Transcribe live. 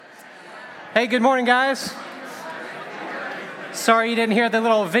Hey, good morning, guys. Sorry you didn't hear the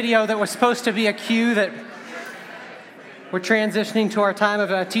little video that was supposed to be a cue that we're transitioning to our time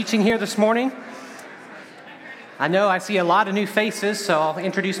of teaching here this morning. I know I see a lot of new faces, so I'll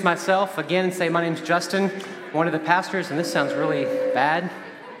introduce myself again and say my name's Justin, one of the pastors, and this sounds really bad.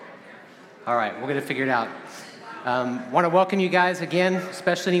 All right, we're going to figure it out. Want to welcome you guys again,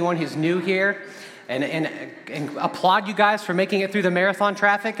 especially anyone who's new here. And applaud you guys for making it through the marathon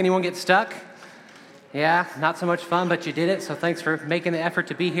traffic. Anyone get stuck? Yeah, not so much fun, but you did it, so thanks for making the effort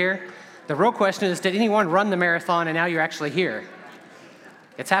to be here. The real question is, did anyone run the marathon and now you're actually here?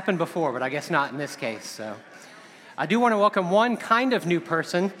 It's happened before, but I guess not in this case. So I do want to welcome one kind of new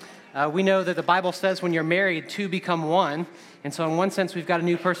person. We know that the Bible says when you're married, two become one. And so in one sense, we've got a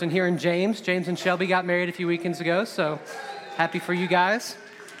new person here in James. James and Shelby got married a few weekends ago, so happy for you guys.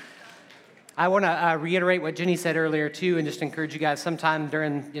 I want to reiterate what Jenny said earlier, too, and just encourage you guys sometime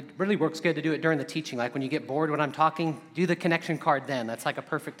it really works good to do it during the teaching. Like when you get bored when I'm talking, do the connection card then. That's like a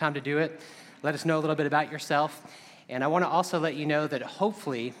perfect time to do it. Let us know a little bit about yourself. And I want to also let you know that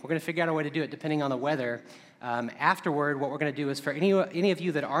hopefully we're going to figure out a way to do it depending on the weather. Afterward, what we're going to do is for any of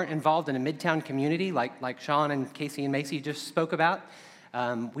you that aren't involved in a Midtown community, like Sean and Casey and Macy just spoke about,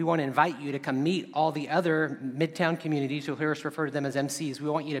 we want to invite you to come meet all the other Midtown communities. You'll hear us refer to them as MCs. We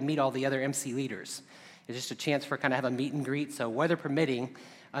want you to meet all the other MC leaders. It's just a chance for kind of have a meet and greet. So weather permitting,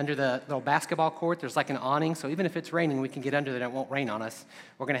 under the little basketball court, there's like an awning. So even if it's raining, we can get under there and it won't rain on us.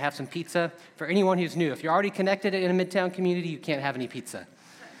 We're going to have some pizza for anyone who's new. If you're already connected in a Midtown community, you can't have any pizza.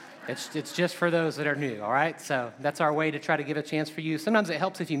 It's just for those that are new, all right? So that's our way to try to give a chance for you. Sometimes it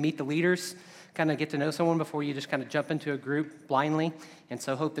helps if you meet the leaders, kind of get to know someone before you just kind of jump into a group blindly. And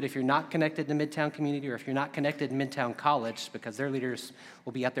so hope that if you're not connected to Midtown community or if you're not connected to Midtown College, because their leaders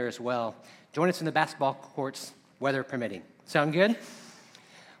will be out there as well, join us in the basketball courts, weather permitting. Sound good?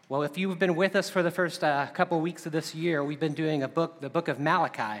 Well, if you've been with us for the first couple of weeks of this year, we've been doing the book of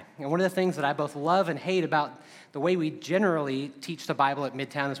Malachi. And one of the things that I both love and hate about the way we generally teach the Bible at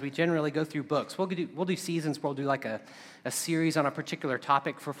Midtown is we generally go through books. We'll do seasons where we'll do like a series on a particular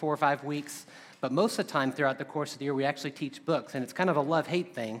topic for 4 or 5 weeks. But most of the time throughout the course of the year, we actually teach books. And it's kind of a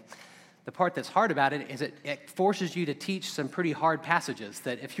love-hate thing. The part that's hard about it is it forces you to teach some pretty hard passages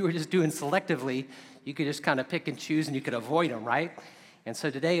that if you were just doing selectively, you could just kind of pick and choose and you could avoid them, right? And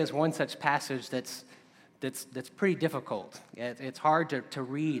so today is one such passage that's pretty difficult. It's hard to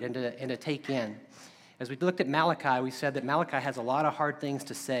read and to take in. As we looked at Malachi, we said that Malachi has a lot of hard things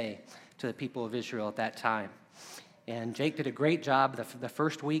to say to the people of Israel at that time. And Jake did a great job the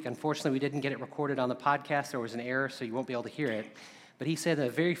first week. Unfortunately, we didn't get it recorded on the podcast. There was an error, so you won't be able to hear it. But he said the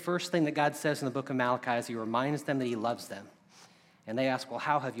very first thing that God says in the book of Malachi is he reminds them that he loves them. And they ask, well,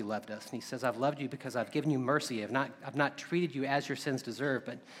 how have you loved us? And he says, I've loved you because I've given you mercy. I've not treated you as your sins deserve,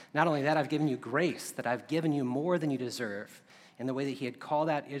 but not only that, I've given you grace, that I've given you more than you deserve in the way that he had called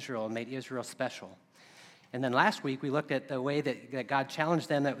out Israel and made Israel special. And then last week, we looked at the way that God challenged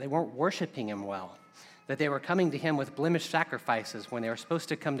them that they weren't worshiping him well, that they were coming to him with blemished sacrifices when they were supposed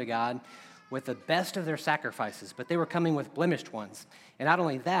to come to God with the best of their sacrifices, but they were coming with blemished ones. And not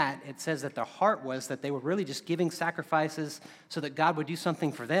only that, it says that their heart was that they were really just giving sacrifices so that God would do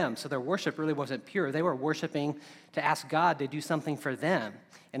something for them. So their worship really wasn't pure. They were worshiping to ask God to do something for them.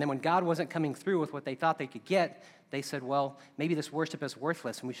 And then when God wasn't coming through with what they thought they could get, they said, well, maybe this worship is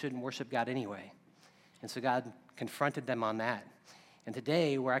worthless and we shouldn't worship God anyway. And so God confronted them on that. And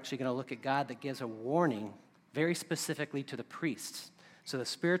today we're actually going to look at God that gives a warning very specifically to the priests. So the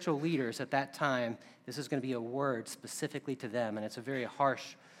spiritual leaders at that time, this is going to be a word specifically to them, and it's a very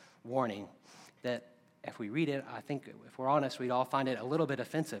harsh warning that if we read it, I think if we're honest, we'd all find it a little bit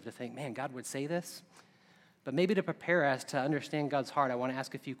offensive to think, man, God would say this? But maybe to prepare us to understand God's heart, I want to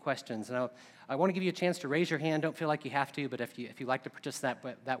ask a few questions. And I want to give you a chance to raise your hand. Don't feel like you have to, but if you like to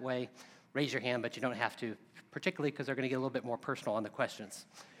participate that way, raise your hand, but you don't have to, particularly because they're going to get a little bit more personal on the questions.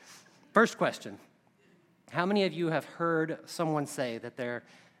 First question. How many of you have heard someone say that they're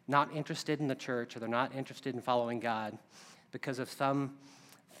not interested in the church or they're not interested in following God because of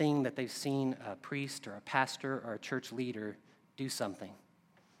something that they've seen a priest or a pastor or a church leader do something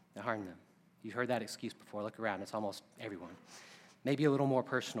to harm them? You've heard that excuse before. Look around. It's almost everyone. Maybe a little more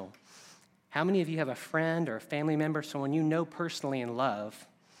personal. How many of you have a friend or a family member, someone you know personally and love,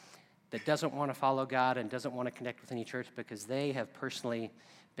 that doesn't want to follow God and doesn't want to connect with any church because they have personally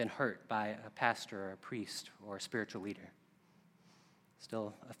been hurt by a pastor or a priest or a spiritual leader?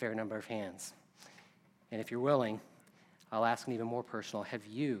 Still a fair number of hands. And if you're willing, I'll ask an even more personal. Have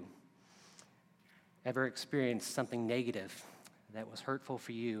you ever experienced something negative that was hurtful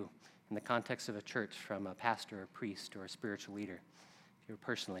for you in the context of a church from a pastor, a priest, or a spiritual leader? If You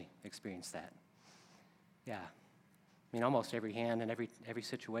personally experienced that. Yeah. I mean, almost every hand and every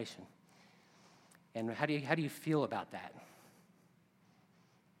situation. And how do you feel about that?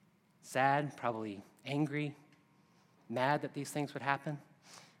 Sad, probably angry, mad that these things would happen? I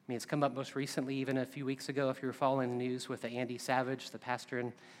mean, it's come up most recently, even a few weeks ago, if you were following the news, with Andy Savage, the pastor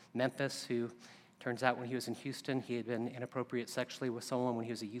in Memphis, who turns out when he was in Houston, he had been inappropriate sexually with someone when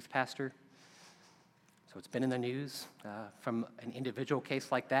he was a youth pastor. So it's been in the news, from an individual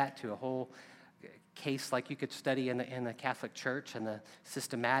case like that to a whole case like you could study in the Catholic Church and the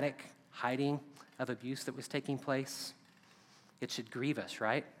systematic hiding of abuse that was taking place. It should grieve us,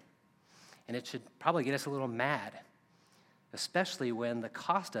 right? And it should probably get us a little mad, especially when the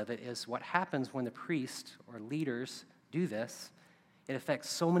cost of it is what happens when the priests or leaders do this. It affects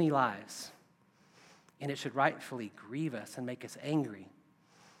so many lives, and it should rightfully grieve us and make us angry.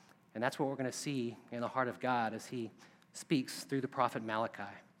 And that's what we're going to see in the heart of God as he speaks through the prophet Malachi.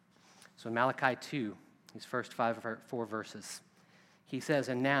 So in Malachi 2, these first 4 verses, he says,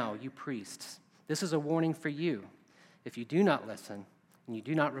 "And now, you priests, this is a warning for you. If you do not listen and you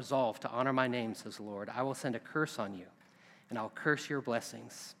do not resolve to honor my name, says the Lord, I will send a curse on you, and I'll curse your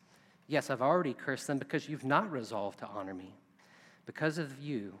blessings. Yes, I've already cursed them because you've not resolved to honor me. Because of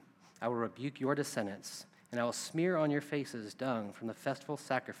you, I will rebuke your descendants, and I will smear on your faces dung from the festival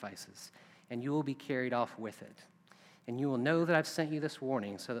sacrifices, and you will be carried off with it. And you will know that I've sent you this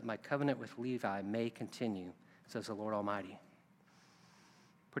warning so that my covenant with Levi may continue, says the Lord Almighty."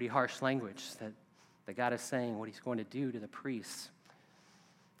 Pretty harsh language that God is saying what he's going to do to the priests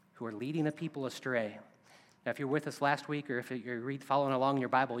who are leading the people astray. Now, if you're with us last week, or if you're following along in your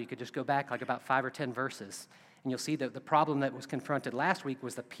Bible, you could just go back like about 5 or 10 verses, and you'll see that the problem that was confronted last week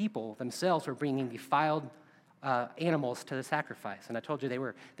was the people themselves were bringing defiled animals to the sacrifice. And I told you they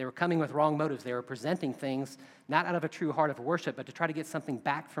were coming with wrong motives. They were presenting things not out of a true heart of worship, but to try to get something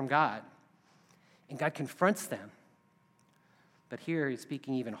back from God. And God confronts them. But here he's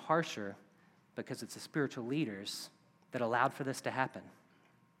speaking even harsher because it's the spiritual leaders that allowed for this to happen.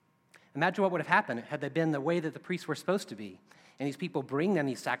 Imagine what would have happened had they been the way that the priests were supposed to be. And these people bring them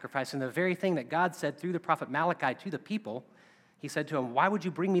these sacrifices. And the very thing that God said through the prophet Malachi to the people, he said to them, "Why would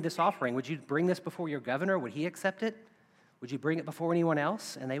you bring me this offering? Would you bring this before your governor? Would he accept it? Would you bring it before anyone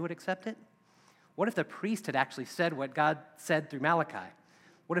else and they would accept it?" What if the priest had actually said what God said through Malachi?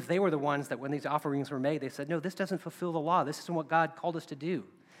 What if they were the ones that when these offerings were made, they said, "No, this doesn't fulfill the law. This isn't what God called us to do.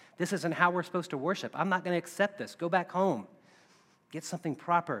 This isn't how we're supposed to worship. I'm not going to accept this. Go back home. Get something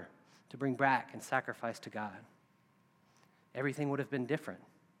proper to bring back and sacrifice to God." Everything would have been different.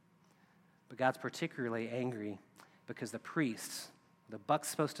 But God's particularly angry because the priests, the buck's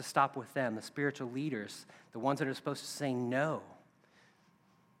supposed to stop with them, the spiritual leaders, the ones that are supposed to say no,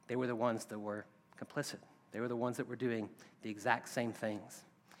 they were the ones that were complicit. They were the ones that were doing the exact same things.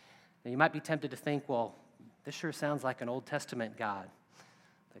 Now, you might be tempted to think, well, this sure sounds like an Old Testament God,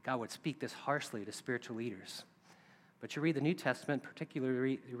 that God would speak this harshly to spiritual leaders. But you read the New Testament,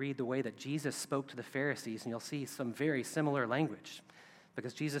 particularly you read the way that Jesus spoke to the Pharisees, and you'll see some very similar language.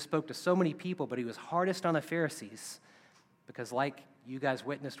 Because Jesus spoke to so many people, but he was hardest on the Pharisees. Because like you guys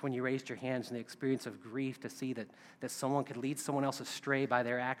witnessed when you raised your hands in the experience of grief to see that someone could lead someone else astray by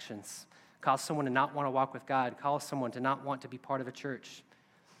their actions, cause someone to not want to walk with God, cause someone to not want to be part of a church.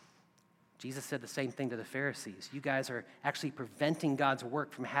 Jesus said the same thing to the Pharisees. You guys are actually preventing God's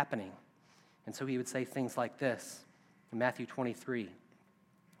work from happening. And so he would say things like this in Matthew 23.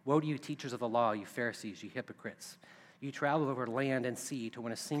 "Woe to you, teachers of the law, you Pharisees, you hypocrites. You travel over land and sea to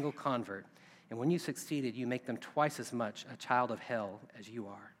win a single convert, and when you succeeded, you make them twice as much a child of hell as you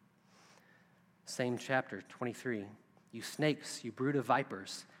are." Same chapter, 23. "You snakes, you brood of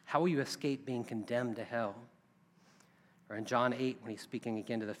vipers, how will you escape being condemned to hell?" Or in John 8, when he's speaking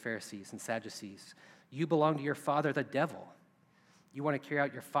again to the Pharisees and Sadducees, "You belong to your father, the devil. You want to carry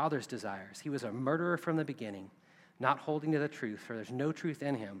out your father's desires. He was a murderer from the beginning, not holding to the truth, for there's no truth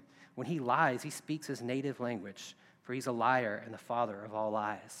in him. When he lies, he speaks his native language, for he's a liar and the father of all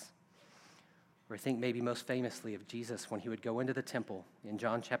lies." Or think maybe most famously of Jesus when he would go into the temple in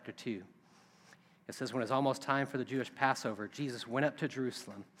John chapter 2. It says, when it was almost time for the Jewish Passover, Jesus went up to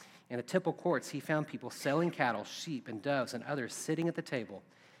Jerusalem. In the temple courts, he found people selling cattle, sheep, and doves, and others sitting at the table,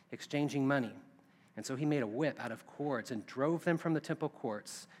 exchanging money. And so he made a whip out of cords and drove them from the temple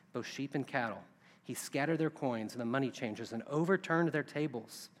courts, both sheep and cattle. He scattered their coins and the money changers and overturned their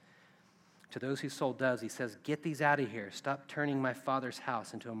tables. To those who sold doves, he says, "Get these out of here. Stop turning my father's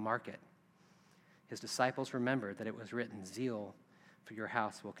house into a market." His disciples remembered that it was written, "Zeal for your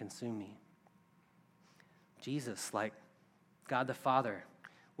house will consume me." Jesus, like God the Father,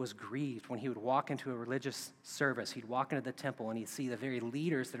 was grieved when he would walk into a religious service. He'd walk into the temple and he'd see the very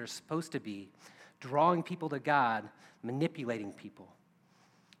leaders that are supposed to be drawing people to God, manipulating people.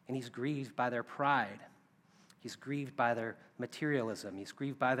 And he's grieved by their pride. He's grieved by their materialism. He's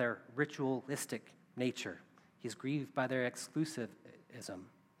grieved by their ritualistic nature. He's grieved by their exclusivism.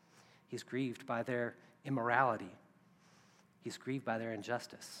 He's grieved by their immorality. He's grieved by their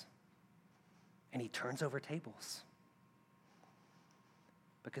injustice. And he turns over tables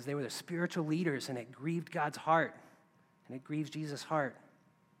because they were the spiritual leaders, and it grieved God's heart, and it grieves Jesus' heart.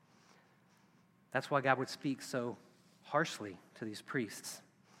 That's why God would speak so harshly to these priests.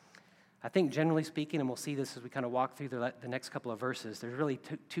 I think generally speaking, and we'll see this as we kind of walk through the next couple of verses, there's really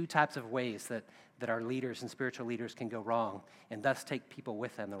two types of ways that our leaders and spiritual leaders can go wrong and thus take people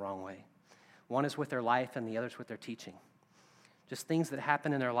with them the wrong way. One is with their life and the other is with their teaching. Just things that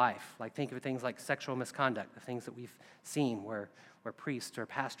happen in their life, like think of things like sexual misconduct, the things that we've seen where priests or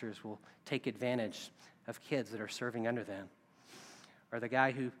pastors will take advantage of kids that are serving under them. Or the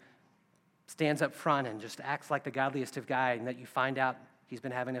guy who stands up front and just acts like the godliest of guys, and that you find out he's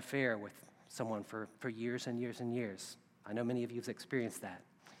been having an affair with someone for years and years and years. I know many of you have experienced that.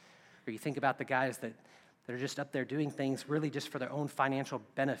 Or you think about the guys that are just up there doing things really just for their own financial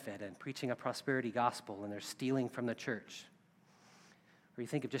benefit and preaching a prosperity gospel, and they're stealing from the church. Or you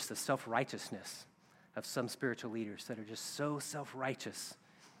think of just the self-righteousness of some spiritual leaders that are just so self-righteous,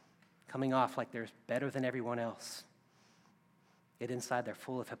 coming off like they're better than everyone else. Yet inside they're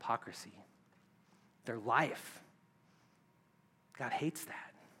full of hypocrisy. Their life, God hates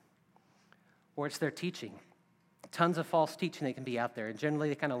that. Or it's their teaching. Tons of false teaching that can be out there. And generally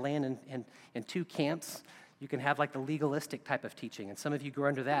they kind of land in two camps. You can have like the legalistic type of teaching. And some of you grew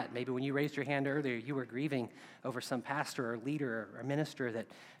under that. Maybe when you raised your hand earlier, you were grieving over some pastor or leader or minister that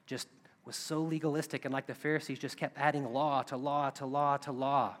just was so legalistic, and like the Pharisees just kept adding law to law to law to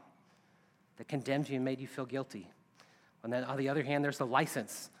law that condemned you and made you feel guilty. And then on the other hand, there's the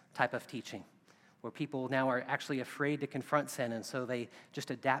license type of teaching where people now are actually afraid to confront sin, and so they just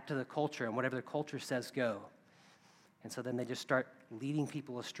adapt to the culture, and whatever the culture says, go. And so then they just start leading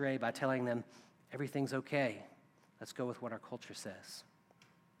people astray by telling them, everything's okay. Let's go with what our culture says.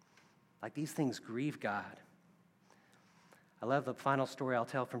 Like these things grieve God. I love the final story I'll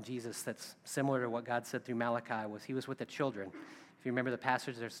tell from Jesus that's similar to what God said through Malachi. He was with the children. If you remember the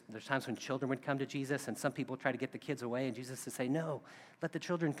passage, there's times when children would come to Jesus, and some people try to get the kids away, and Jesus would say, no, let the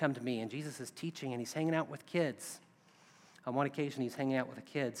children come to me. And Jesus is teaching, and he's hanging out with kids. On one occasion, he's hanging out with the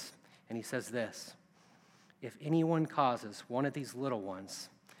kids, and he says this, if anyone causes one of these little ones,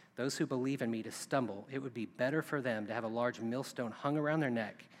 those who believe in me, to stumble, it would be better for them to have a large millstone hung around their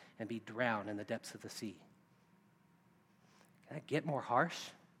neck and be drowned in the depths of the sea. Can that get more harsh?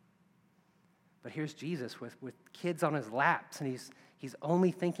 But here's Jesus with kids on his laps, and he's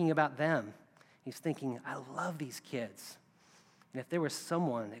only thinking about them. He's thinking, I love these kids. And if there was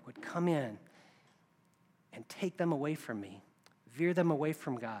someone that would come in and take them away from me, veer them away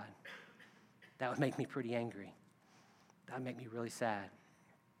from God, that would make me pretty angry. That would make me really sad.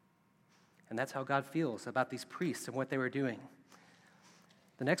 And that's how God feels about these priests and what they were doing.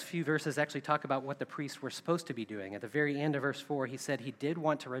 The next few verses actually talk about what the priests were supposed to be doing. At the very end of verse 4, he said he did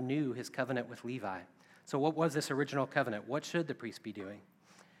want to renew his covenant with Levi. So what was this original covenant? What should the priest be doing?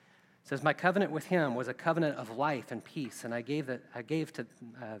 It says, my covenant with him was a covenant of life and peace, and I gave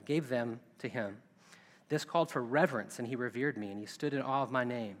them to him. This called for reverence, and he revered me, and he stood in awe of my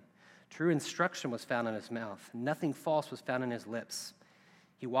name. True instruction was found in his mouth. Nothing false was found in his lips.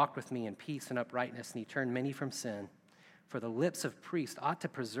 He walked with me in peace and uprightness, and he turned many from sin. For the lips of priests ought to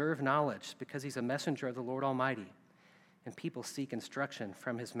preserve knowledge, because he's a messenger of the Lord Almighty, and people seek instruction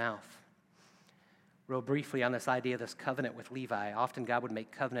from his mouth. Real briefly on this idea of this covenant with Levi, often God would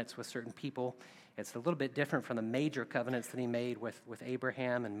make covenants with certain people. It's a little bit different from the major covenants that he made with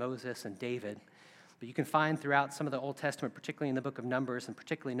Abraham and Moses and David. But you can find throughout some of the Old Testament, particularly in the book of Numbers, and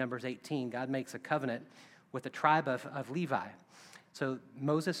particularly Numbers 18, God makes a covenant with the tribe of Levi. So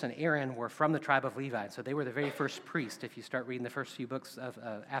Moses and Aaron were from the tribe of Levi. So they were the very first priest, if you start reading the first few books of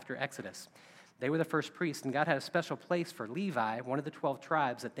after Exodus. They were the first priests, and God had a special place for Levi, one of the 12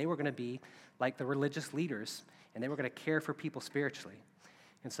 tribes, that they were going to be like the religious leaders, and they were going to care for people spiritually.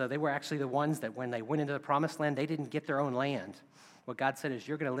 And so they were actually the ones that when they went into the promised land, they didn't get their own land. What God said is,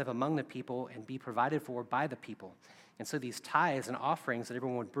 you're going to live among the people and be provided for by the people. And so these tithes and offerings that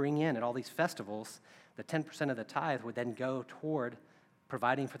everyone would bring in at all these festivals, the 10% of the tithe would then go toward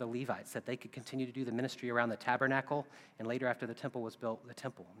providing for the Levites, that they could continue to do the ministry around the tabernacle, and later after the temple was built, the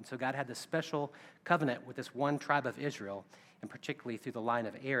temple. And so God had this special covenant with this one tribe of Israel, and particularly through the line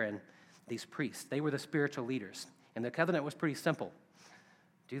of Aaron, these priests. They were the spiritual leaders. And the covenant was pretty simple.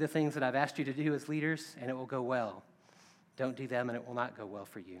 Do the things that I've asked you to do as leaders, and it will go well. Don't do them, and it will not go well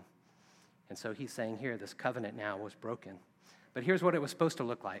for you. And so he's saying here, this covenant now was broken. But here's what it was supposed to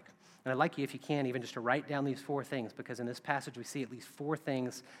look like. And I'd like you, if you can, even just to write down these 4 things, because in this passage we see at least 4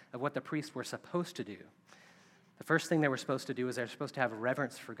 things of what the priests were supposed to do. The first thing they were supposed to do is they were supposed to have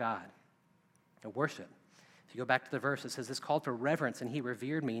reverence for God, a worship. If you go back to the verse, it says, this called for reverence, and he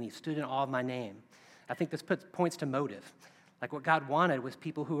revered me, and he stood in awe of my name. I think this points to motive. Like what God wanted was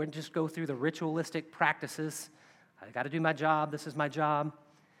people who wouldn't just go through the ritualistic practices. I got to do my job, this is my job.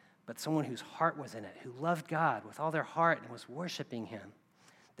 But someone whose heart was in it, who loved God with all their heart and was worshiping him.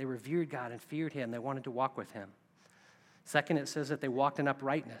 They revered God and feared him. They wanted to walk with him. Second, it says that they walked in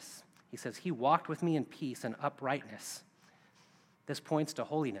uprightness. He says, he walked with me in peace and uprightness. This points to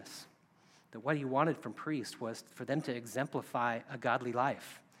holiness. That what he wanted from priests was for them to exemplify a godly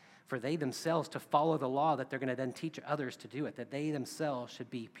life, for they themselves to follow the law that they're going to then teach others to do it, that they themselves should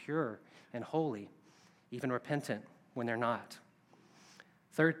be pure and holy, even repentant when they're not.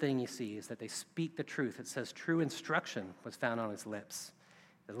 Third thing you see is that they speak the truth. It says true instruction was found on his lips.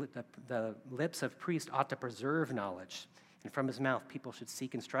 The lips of priests ought to preserve knowledge, and from his mouth people should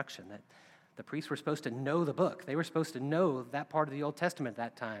seek instruction. That the priests were supposed to know the book. They were supposed to know that part of the Old Testament at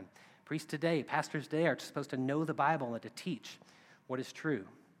that time. Priests today, pastors today are supposed to know the Bible and to teach what is true.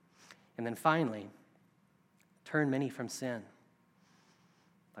 And then finally, turn many from sin.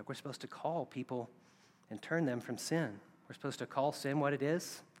 Like we're supposed to call people and turn them from sin. We're supposed to call sin what it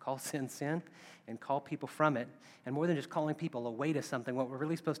is, call sin sin, and call people from it. And more than just calling people away to something, what we're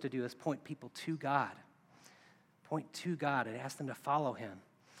really supposed to do is point people to God. Point to God and ask them to follow him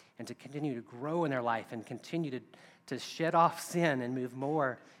and to continue to grow in their life and continue to shed off sin and move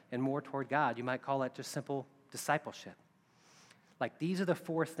more and more toward God. You might call it just simple discipleship. Like these are the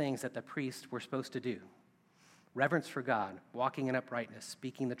 4 things that the priests were supposed to do. Reverence for God, walking in uprightness,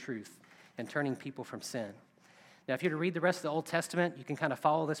 speaking the truth, and turning people from sin. Now, if you were to read the rest of the Old Testament, you can kind of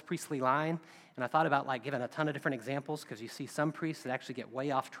follow this priestly line. And I thought about like giving a ton of different examples because you see some priests that actually get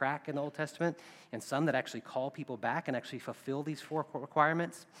way off track in the Old Testament and some that actually call people back and actually fulfill these 4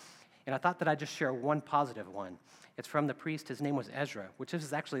 requirements. And I thought that I'd just share one positive one. It's from the priest. His name was Ezra, which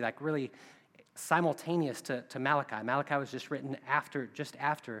is actually like really simultaneous to Malachi. Malachi was just written after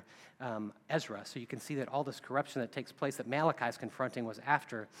Ezra. So you can see that all this corruption that takes place that Malachi is confronting was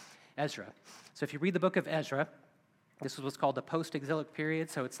after Ezra. So if you read the book of Ezra, this was what's called the post-exilic period.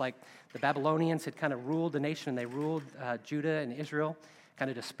 So it's like the Babylonians had kind of ruled the nation. They ruled Judah and Israel,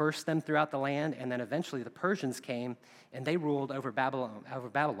 kind of dispersed them throughout the land. And then eventually the Persians came and they ruled over Babylon.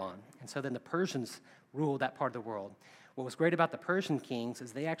 And so then the Persians ruled that part of the world. What was great about the Persian kings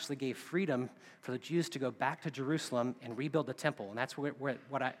is they actually gave freedom for the Jews to go back to Jerusalem and rebuild the temple. And that's what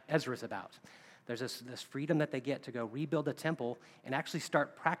Ezra's about. There's this freedom that they get to go rebuild the temple and actually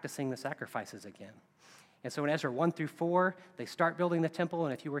start practicing the sacrifices again. And so in Ezra 1 through 4, they start building the temple.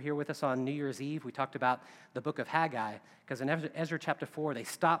 And if you were here with us on New Year's Eve, we talked about the book of Haggai. Because in Ezra chapter 4, they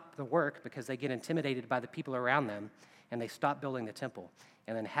stop the work because they get intimidated by the people around them, and they stop building the temple.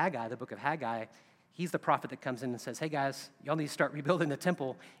 And then Haggai, the book of Haggai, he's the prophet that comes in and says, hey guys, y'all need to start rebuilding the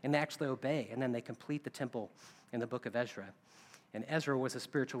temple. And they actually obey. And then they complete the temple in the book of Ezra. And Ezra was a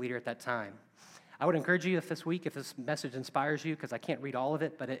spiritual leader at that time. I would encourage you if this message inspires you, because I can't read all of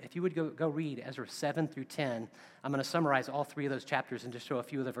it, but if you would go read Ezra 7 through 10, I'm going to summarize all 3 of those chapters and just show a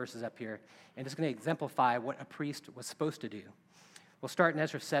few of the verses up here, and just going to exemplify what a priest was supposed to do. We'll start in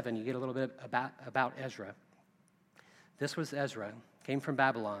Ezra 7. You get a little bit about Ezra. This was Ezra, came from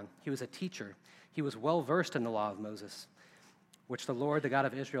Babylon. He was a teacher. He was well versed in the law of Moses, which the Lord, the God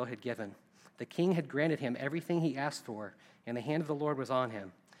of Israel, had given. The king had granted him everything he asked for, and the hand of the Lord was on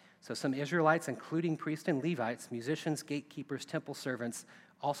him. So some Israelites, including priests and Levites, musicians, gatekeepers, temple servants,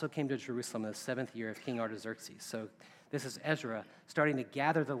 also came to Jerusalem in the 7th year of King Artaxerxes. So this is Ezra starting to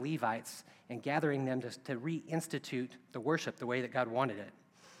gather the Levites and gathering them to reinstitute the worship the way that God wanted it.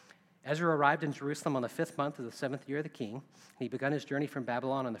 Ezra arrived in Jerusalem on the 5th month of the 7th year of the king, and he began his journey from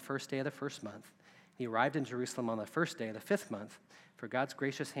Babylon on the 1st day of the 1st month. He arrived in Jerusalem on the 1st day of the 5th month, for God's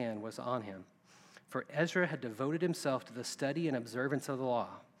gracious hand was on him. For Ezra had devoted himself to the study and observance of the law,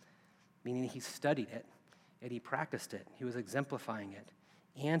 meaning he studied it and he practiced it. He was exemplifying it,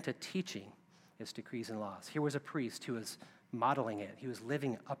 and to teaching its decrees and laws. Here was a priest who was modeling it. He was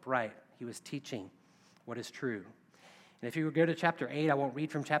living upright. He was teaching what is true. And if you go to chapter 8, I won't read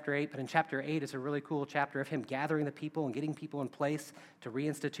from chapter 8, but in chapter 8 is a really cool chapter of him gathering the people and getting people in place to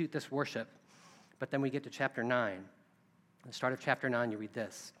reinstitute this worship. But then we get to chapter 9. At the start of chapter 9, you read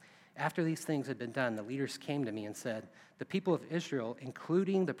this. After these things had been done, the leaders came to me and said, the people of Israel,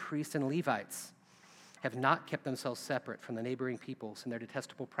 including the priests and Levites, have not kept themselves separate from the neighboring peoples in their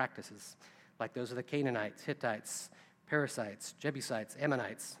detestable practices, like those of the Canaanites, Hittites, Perizzites, Jebusites,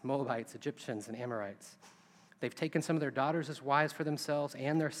 Ammonites, Moabites, Egyptians, and Amorites. They've taken some of their daughters as wives for themselves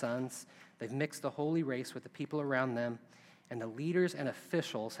and their sons. They've mixed the holy race with the people around them, and the leaders and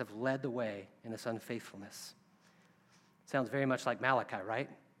officials have led the way in this unfaithfulness. Sounds very much like Malachi, right?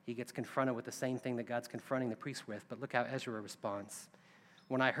 He gets confronted with the same thing that God's confronting the priests with, but look how Ezra responds.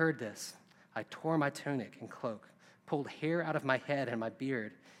 When I heard this, I tore my tunic and cloak, pulled hair out of my head and my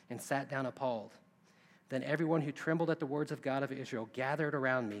beard, and sat down appalled. Then everyone who trembled at the words of God of Israel gathered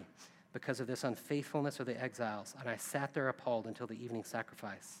around me because of this unfaithfulness of the exiles, and I sat there appalled until the evening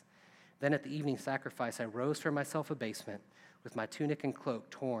sacrifice. Then at the evening sacrifice, I rose from my self-abasement with my tunic and cloak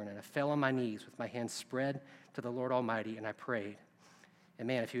torn, and I fell on my knees with my hands spread to the Lord Almighty, and I prayed. And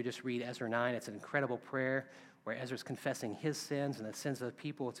man, if you would just read Ezra 9, it's an incredible prayer where Ezra's confessing his sins and the sins of the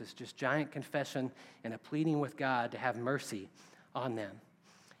people. It's this just giant confession and a pleading with God to have mercy on them.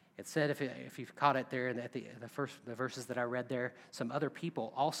 It said, if you've caught it there at the verses that I read there, some other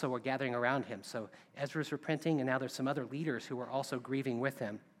people also were gathering around him. So Ezra's repenting, and now there's some other leaders who are also grieving with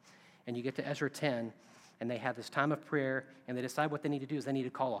him. And you get to Ezra 10, and they have this time of prayer, and they decide what they need to do is they need to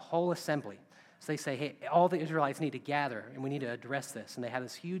call a whole assembly. So they say, hey, all the Israelites need to gather, and we need to address this. And they have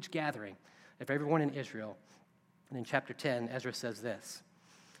this huge gathering of everyone in Israel. And in chapter 10, Ezra says this.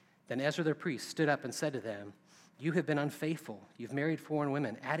 Then Ezra the priest stood up and said to them, you have been unfaithful. You've married foreign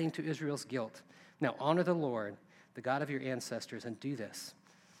women, adding to Israel's guilt. Now honor the Lord, the God of your ancestors, and do this.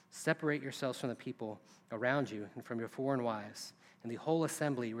 Separate yourselves from the people around you and from your foreign wives. And the whole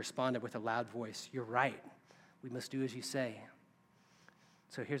assembly responded with a loud voice, you're right. We must do as you say.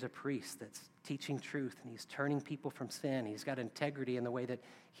 So here's a priest that's teaching truth, and he's turning people from sin. He's got integrity in the way that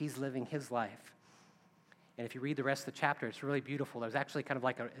he's living his life. And if you read the rest of the chapter, it's really beautiful. There's actually kind of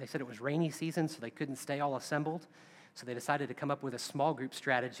like they said it was rainy season, so they couldn't stay all assembled. So they decided to come up with a small group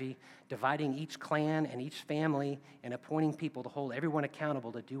strategy, dividing each clan and each family and appointing people to hold everyone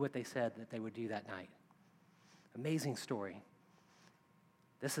accountable to do what they said that they would do that night. Amazing story.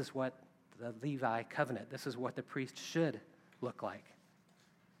 This is what the Levi covenant, this is what the priest should look like.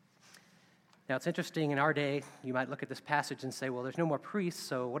 Now, it's interesting, in our day, you might look at this passage and say, well, there's no more priests,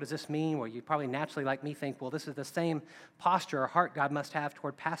 so what does this mean? Well, you probably naturally, like me, think, well, this is the same posture or heart God must have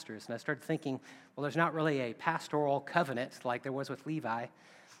toward pastors. And I started thinking, well, there's not really a pastoral covenant like there was with Levi.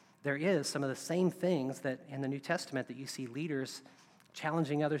 There is some of the same things that in the New Testament that you see leaders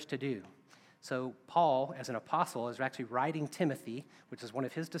challenging others to do. So Paul, as an apostle, is actually writing Timothy, which is one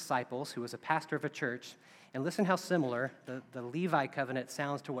of his disciples who was a pastor of a church. And listen how similar the Levi covenant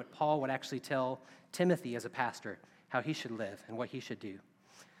sounds to what Paul would actually tell Timothy as a pastor, how he should live and what he should do.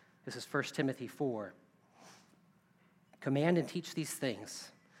 This is 1 Timothy 4. Command and teach these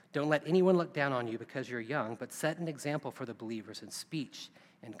things. Don't let anyone look down on you because you're young, but set an example for the believers in speech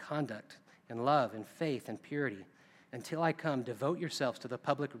and conduct and love and faith and purity. Until I come, devote yourselves to the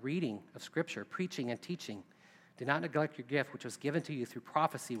public reading of Scripture, preaching and teaching. Do not neglect your gift, which was given to you through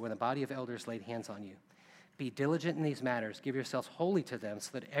prophecy when the body of elders laid hands on you. Be diligent in these matters. Give yourselves wholly to them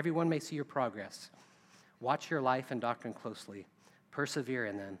so that everyone may see your progress. Watch your life and doctrine closely. Persevere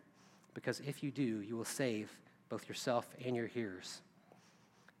in them, because if you do, you will save both yourself and your hearers.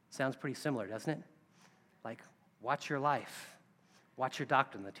 Sounds pretty similar, doesn't it? Like, watch your life. Watch your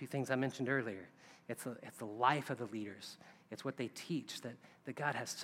doctrine, the two things I mentioned earlier. It's the life of the leaders. It's what they teach, that God has